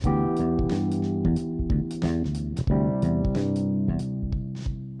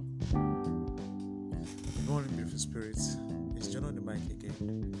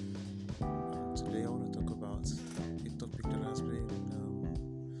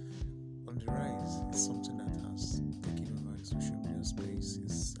on the rise. It's something that has taken over the social media space.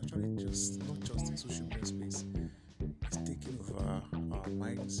 It's actually just not just in social media space. It's taking over our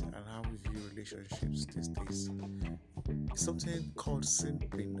minds and how we view relationships these days. It's something called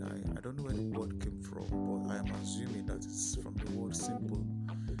Simpin. I don't know where the word came from, but I am assuming that it's from the word simple.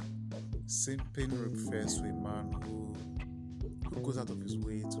 Simpin refers to a man who goes out of his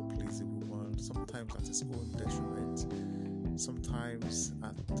way to please a woman, sometimes at his own detriment, sometimes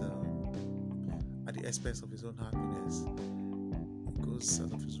at the expense of his own happiness. He goes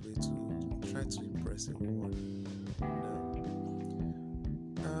out of his way to try to impress a woman.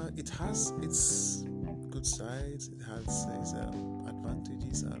 It has its good sides, it has its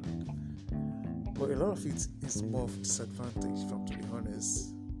advantages, but a lot of it is more of disadvantage, if I'm to be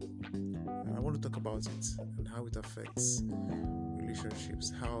honest. And I want to talk about it and how it affects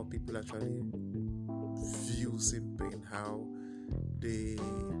relationships, how people actually view simping, how they,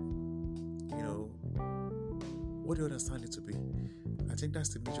 what they understand it to be. I think that's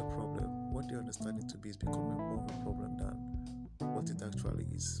the major problem. What they understand it to be is becoming more of a problem than what it actually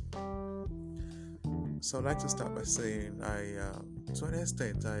is. So I'd like to start by saying to an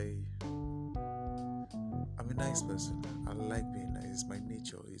extent, I'm a nice person. I like being nice. It's my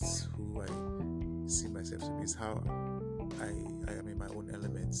nature. It's who I see myself to be. It's how I am in my own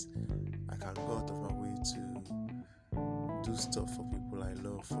elements. I can go out of my way to do stuff for people I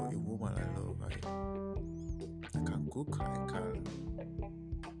love, for a woman I love. I can cook. I can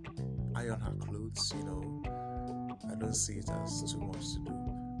iron her clothes. I don't see it as too much to do.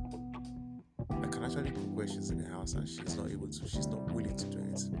 I can actually cook when she's in the house and she's not willing to do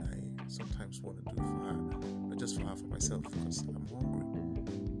it. I sometimes want to do it for her, not just for her, for myself, because I'm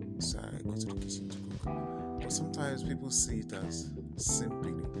hungry. So I go to the kitchen to cook. But sometimes people see it as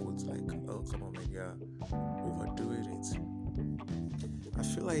simping, in quotes, like, oh, come on, man, you're overdoing it. I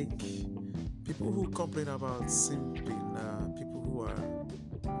feel like people who complain about simping are people who are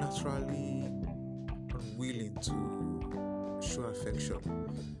naturally unwilling to show affection,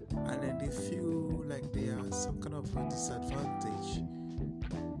 and then they feel like they are some kind of a disadvantage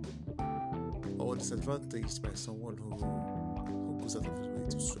or disadvantaged by someone who goes out of his way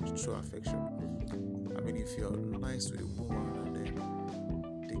to show affection. I mean, if you're nice to a woman and then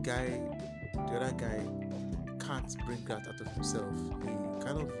the other guy can't bring that out of himself, he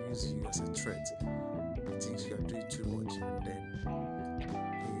kind of views you as a threat. He thinks you are doing too much, and then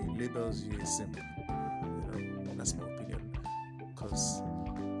he labels you a simp. That's my opinion. Because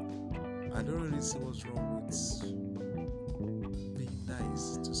I don't really see what's wrong with being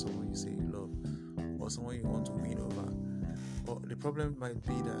nice to someone you say you love or someone you want to win over. But the problem might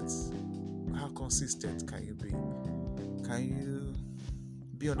be that how consistent can you be? Can you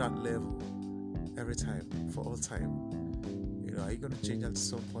be on that level every time, for all time? Are you going to change at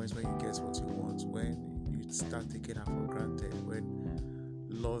some point when you get what you want, when you start taking her for granted, when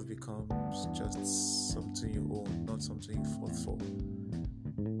love becomes just something you own, not something you fought for?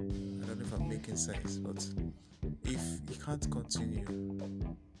 I don't know if I'm making sense, but if you can't continue,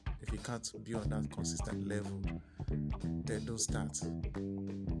 if you can't be on that consistent level, then don't start.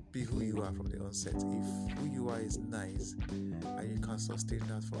 Be who you are from the onset. If who you are is nice and you can't sustain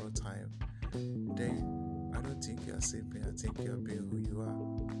that for a time, then I don't think you're simping. I think you're being who you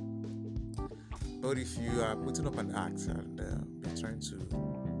are. But if you are putting up an act and you're trying to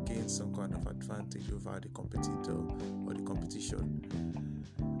gain some kind of advantage over the competitor or the competition,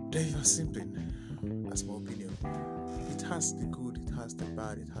 then you're simping. That's my opinion. It has the good, it has the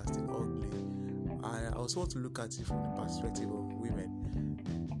bad, it has the ugly. I also want to look at it from the perspective of women.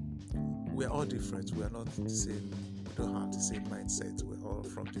 We're all different. We are not the same. We don't have the same mindset. We're all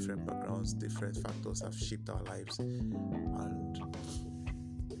from different backgrounds. Different factors have shaped our lives. And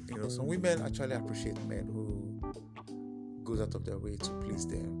some women actually appreciate men who goes out of their way to please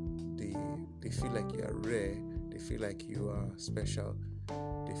them. They feel like you are rare. They feel like you are special.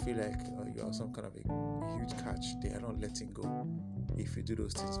 They feel like you are some kind of a huge catch. They are not letting go if you do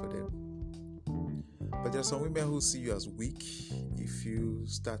those things for them. But there are some women who see you as weak if you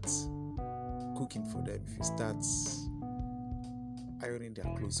start cooking for them, if you start ironing their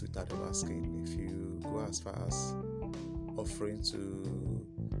clothes without them asking, if you go as far as offering to,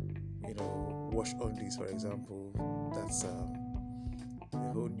 wash undies, for example. That's a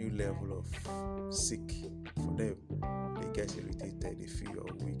whole new level of sick for them. They get irritated, they feel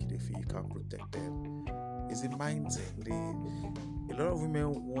you're weak, they feel you can't protect them. It's a mind thing. A lot of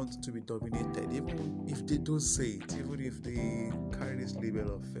women want to be dominated, even if they don't say it, even if they carry this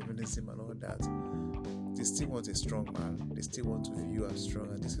label of feminism and all that. They still want a strong man. They still want to view you as strong,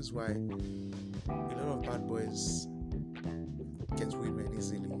 and this is why a lot of bad boys get women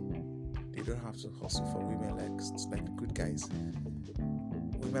easily. don't have to hustle for women like good guys.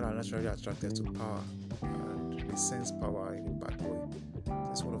 Women are naturally attracted to power, and they sense power in a bad boy.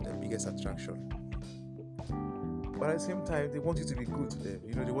 That's one of their biggest attraction. But at the same time, they want you to be good to them.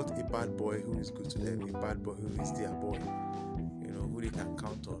 They want a bad boy who is good to them, a bad boy who is their boy, who they can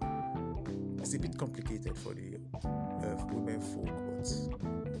count on. It's a bit complicated for the women folk, but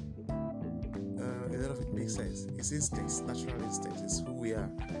a lot of it makes sense. It's instincts, natural instincts. It's who we are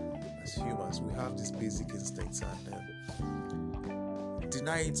as humans. We have these basic instincts, and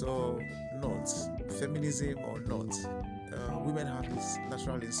deny it or not, feminism or not, women have these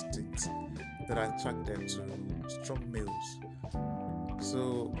natural instincts that attract them to strong males.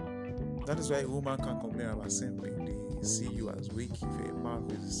 So that is why a woman can complain about simping. They see you as weak. If you're a man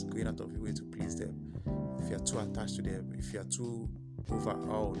who is going out of your way to please them, if you're too attached to them, if you're too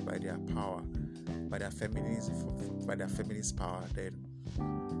overawed by their power, by their feminist power, then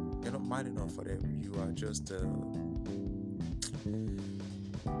you're not man enough for them. You are just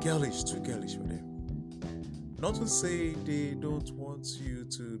girlish, too girlish for them. Not to say they don't want you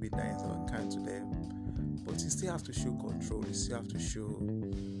to be nice or kind to them, but you still have to show control. You still have to show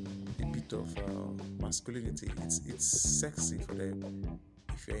a bit of masculinity. It's sexy for them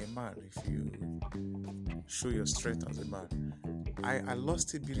if you're a man, if you show your strength as a man. I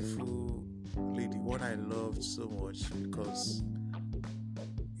lost a beautiful lady, one I loved so much, because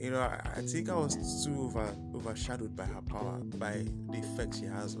I think I was too overshadowed by her power, by the effect she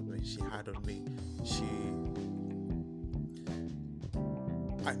had on me.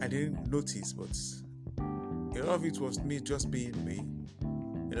 I didn't notice, but a lot of it was me just being me.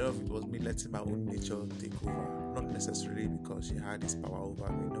 A lot of it was me letting my own nature take over, not necessarily because she had this power over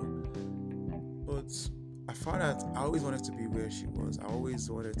me, no. But I found that I always wanted to be where she was. I always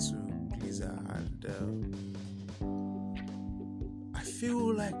wanted to please her, and I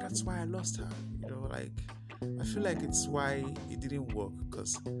feel like that's why I lost her. I feel like it's why it didn't work,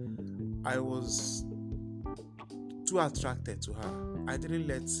 because I was too attracted to her. I didn't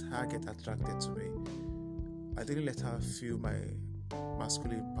let her get attracted to me. I didn't let her feel my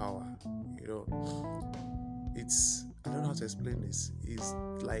masculine power. I don't know how to explain this. It's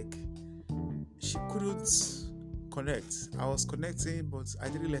like she couldn't connect. I was connecting, but I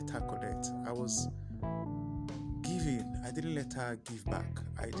didn't let her connect. I was giving. I didn't let her give back.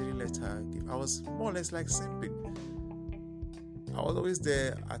 I didn't let her give. I was more or less like Simpin. I was always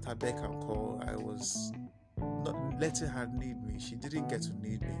there at her beck and call. I was not letting her need me. She didn't get to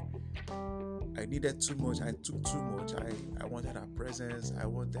need me. I needed too much. I took too much. I wanted her presence. I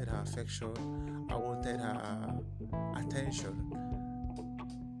wanted her affection. I wanted her attention.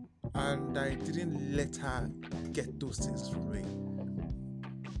 And I didn't let her get those things from me.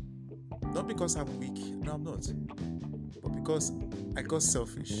 Not because I'm weak. No, I'm not. But because I got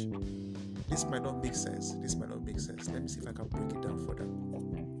selfish. This might not make sense. Let me see if I can break it down further.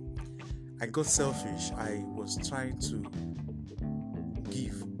 I got selfish. I was trying to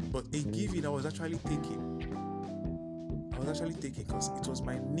give. But in giving, I was actually taking. Because it was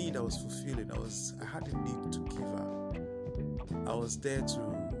my need I was fulfilling. I had a need to give her. I was there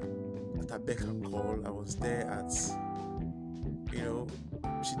at her beck and call. I was there at,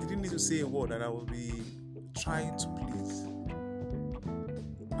 she didn't need to say a word and I would be trying to please.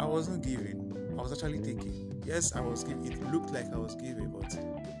 I wasn't giving. I was actually taking. Yes, I was giving. It looked like I was giving, but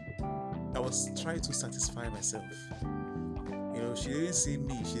I was trying to satisfy myself. She didn't see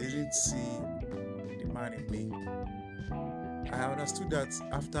me. She didn't see the man in me. I understood that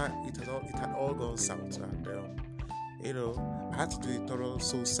after it had all gone south, and I had to do a thorough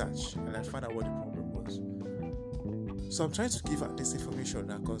soul search, and I found out what the problem was. So I'm trying to give her this information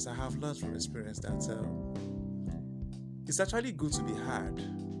now, because I have learned from experience that it's actually good to be hard.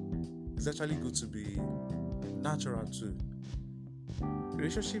 It's actually good to be natural too.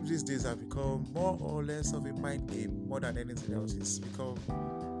 Relationships these days have become more or less of a mind game more than anything else. It's become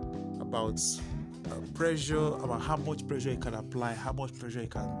about pressure, about how much pressure you can apply, how much pressure you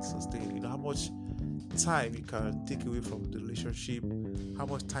can sustain, how much time you can take away from the relationship, how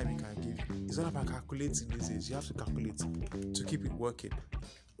much time you can give. It's all about calculating these days. You have to calculate to keep it working.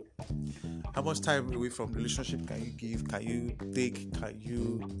 How much time away from the relationship can you give? Can you take? Can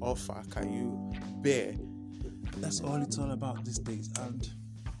you offer? Can you bear? That's all it's all about these days. And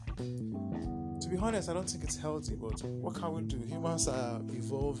to be honest, I don't think it's healthy, but what can we do? Humans are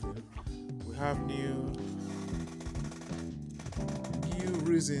evolving. We have new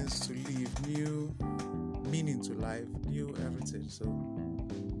reasons to live, new meaning to life, new everything. So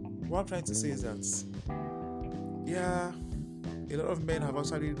what I'm trying to say is that a lot of men have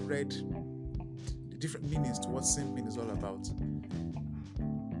actually read the different meanings to what simping is all about.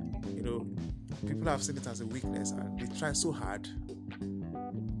 People have seen it as a weakness, and they try so hard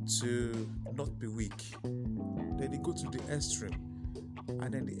to not be weak. Then they go to the extreme,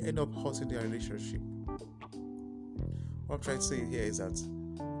 and then they end up hurting their relationship. What I'm trying to say here is that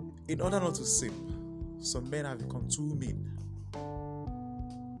in order not to simp, some men have become too mean.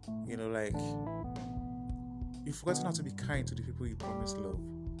 Like, you've forgotten how to be kind to the people you promised love.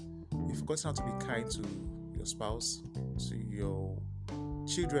 You've forgotten how to be kind to your spouse, to your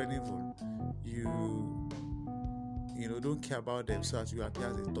children even. You don't care about them so that you appear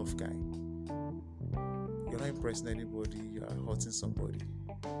as a tough guy. You're not impressing anybody. You are hurting somebody.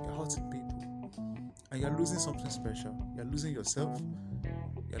 You're hurting people. And you're losing something special. You're losing yourself.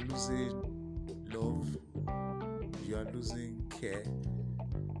 You're losing love. You are losing care.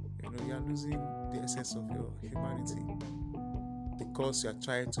 You are losing the essence of your humanity. Because you are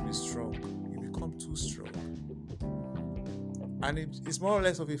trying to be strong, you become too strong. And it's more or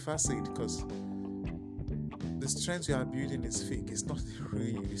less of a facade, because the strength you are building is fake. It's not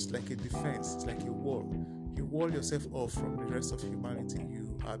real. It's like a defense. It's like a wall. You wall yourself off from the rest of humanity.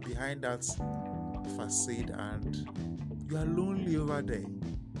 You are behind that facade, and you are lonely over there.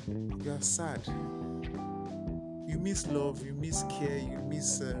 You are sad. You miss love. You miss care. You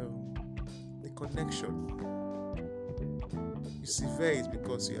miss the connection. You sever it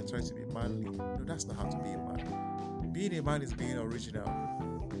because you are trying to be manly. No, that's not how to be a man. Being a man is being original.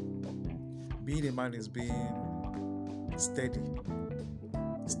 Being a man is being steady.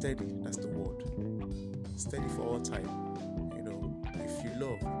 Steady, that's the word. Steady for all time. If you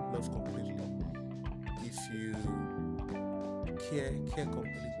love completely. If you care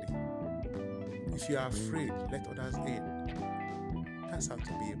completely. If you are afraid, let others in. That's how to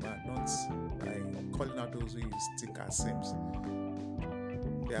be a man, not by calling out those who you think are sims.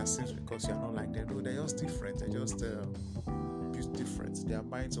 They are sims because you are not like them. No, they're just different. They're just built different. Their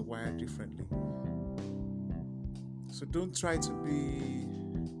minds are wired differently. So don't try to be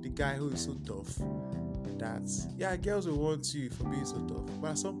the guy who is so tough that, girls will want you for being so tough.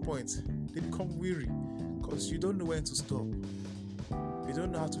 But at some point, they become weary because you don't know when to stop. You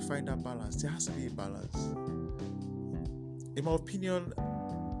don't know how to find that balance. There has to be a balance. In my opinion,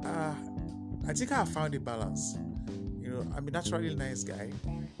 I think I have found a balance. I'm a naturally nice guy,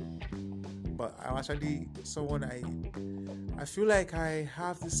 but I'm actually someone I feel like I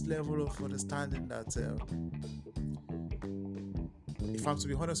have this level of understanding that if I'm to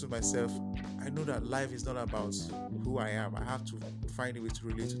be honest with myself, I know that life is not about who I am. I have to find a way to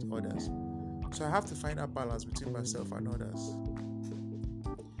relate with others. So I have to find a balance between myself and others.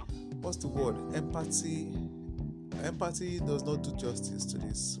 What's the word? Empathy. Empathy does not do justice to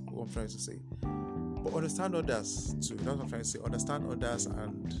this, what I'm trying to say. But understand others too. That's what I'm trying to say. Understand others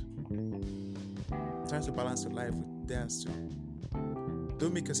and try to balance your life with theirs too.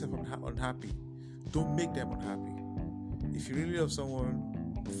 Don't make yourself unhappy. Don't make them unhappy. If you really love someone,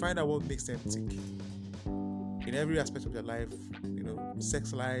 find out what makes them tick. In every aspect of their life,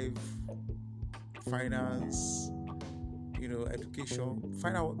 sex life, finance, education.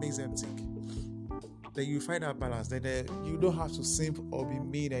 Find out what makes them tick. Then you find that balance. Then you don't have to simp or be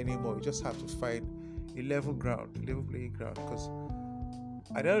mean anymore. You just have to find a level playing ground. Because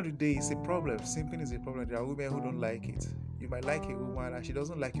at the end of the day, it's a problem. Simping is a problem. There are women who don't like it. You might like a woman and she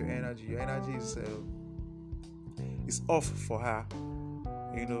doesn't like your energy. Your energy is off for her.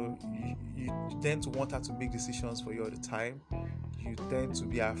 You tend to want her to make decisions for you all the time. You tend to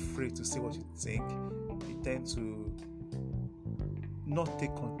be afraid to say what you think. You tend to not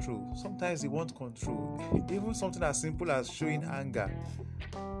take control. Sometimes they want control. Even something as simple as showing anger.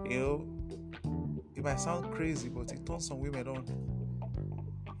 It might sound crazy, but it turns some women on.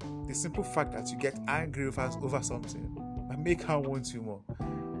 The simple fact that you get angry over something might make her want you more.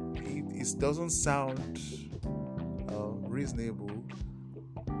 It doesn't sound reasonable,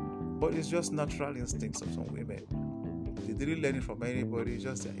 but it's just natural instincts of some women. They didn't learn it from anybody, it's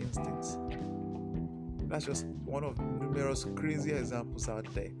just their instincts. That's just one of numerous crazy examples out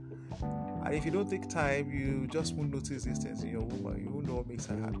there. And if you don't take time, you just won't notice these things in your woman. You won't know what makes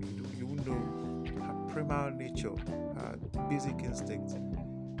her happy. You won't know her primal nature, her basic instinct.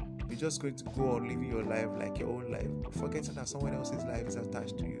 You're just going to go on living your life like your own life, forgetting that someone else's life is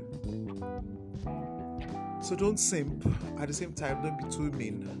attached to you. So don't simp. At the same time, don't be too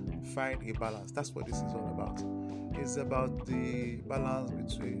mean. Find a balance. That's what this is all about. It's about the balance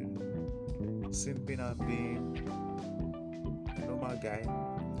between simping and being a normal guy.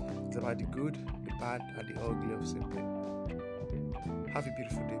 It's about the good, the bad, and the ugly of simping. Have a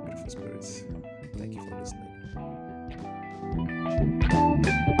beautiful day, beautiful spirits. Thank you for listening.